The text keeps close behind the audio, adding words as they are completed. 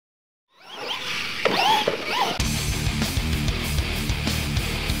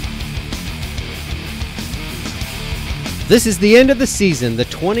This is the end of the season. The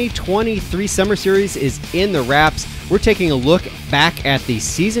 2023 Summer Series is in the wraps. We're taking a look back at the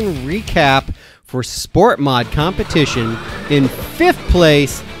season recap for Sport Mod competition. In 5th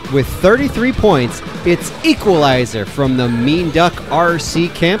place with 33 points, it's Equalizer from the Mean Duck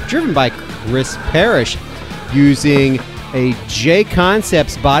RC Camp, driven by Chris Parrish, using a J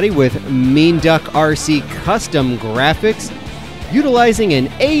Concepts body with Mean Duck RC custom graphics, utilizing an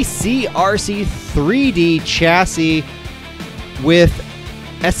ACRC 3D chassis with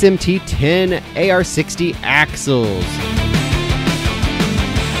SMT10 AR60 axles.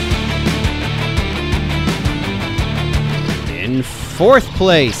 In 4th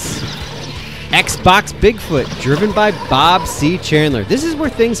place, Xbox Bigfoot, driven by Bob C. Chandler. This is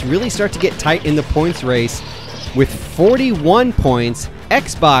where things really start to get tight in the points race. With 41 points,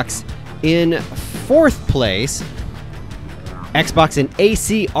 Xbox in 4th place. Xbox and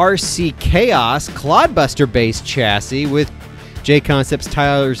ACRC Chaos Clodbuster-based chassis with J Concepts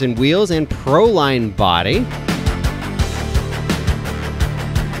tires and wheels and Proline body.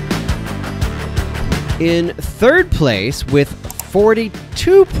 In 3rd place with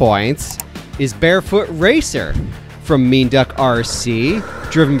 42 points is Barefoot Racer from Mean Duck RC,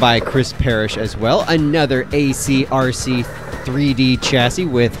 driven by Chris Parrish as well. Another ACRC 3D chassis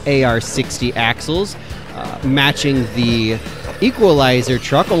with AR60 axles, matching the Equalizer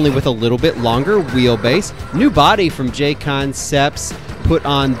truck, only with a little bit longer wheelbase. New body from J Concepts put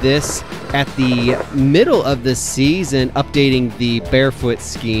on this at the middle of the season, updating the Barefoot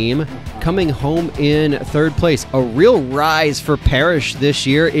scheme. Coming home in 3rd place, a real rise for Parrish this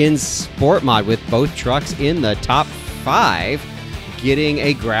year in Sport Mod, with both trucks in the top 5, getting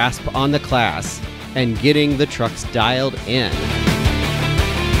a grasp on the class and getting the trucks dialed in.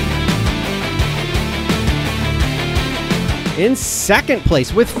 In 2nd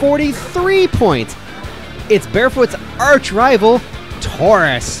place with 43 points, it's Barefoot's arch rival,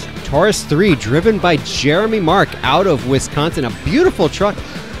 Taurus. Taurus 3, driven by Jeremy Mark out of Wisconsin. A beautiful truck.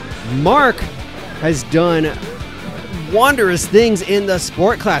 Mark has done wondrous things in the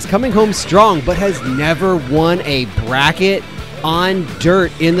sport class, coming home strong, but has never won a bracket on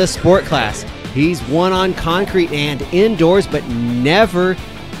dirt in the sport class. He's won on concrete and indoors, but never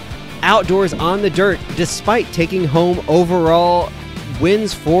outdoors on the dirt, despite taking home overall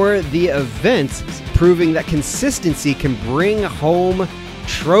wins for the events, proving that consistency can bring home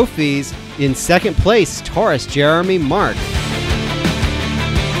trophies. In 2nd place, Taurus Jeremy Mark.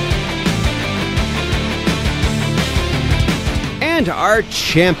 And our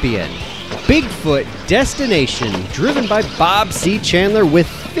champion, Bigfoot Destination, driven by Bob C. Chandler with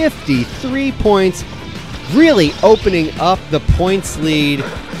 53 points, really opening up the points lead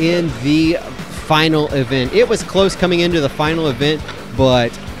in the final event. It was close coming into the final event,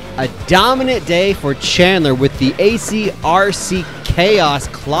 but a dominant day for Chandler with the ACRC Chaos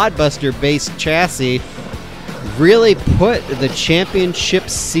Clodbuster-based chassis. Really put the championship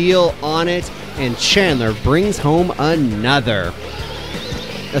seal on it, and Chandler brings home another.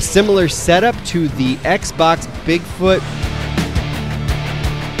 A similar setup to the Xbox Bigfoot.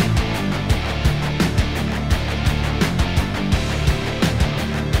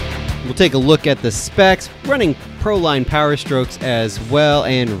 We'll take a look at the specs, running Proline Power Strokes as well,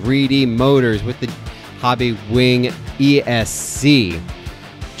 and Reedy motors with the Hobby Wing ESC.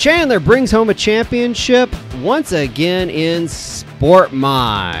 Chandler brings home a championship once again in Sport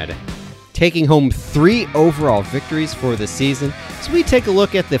Mod, taking home 3 overall victories for the season. So we take a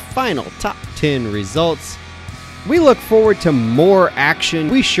look at the final top 10 results. We look forward to more action.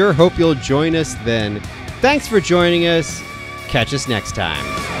 We sure hope you'll join us then. Thanks for joining us. Catch us next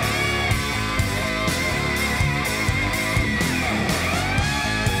time.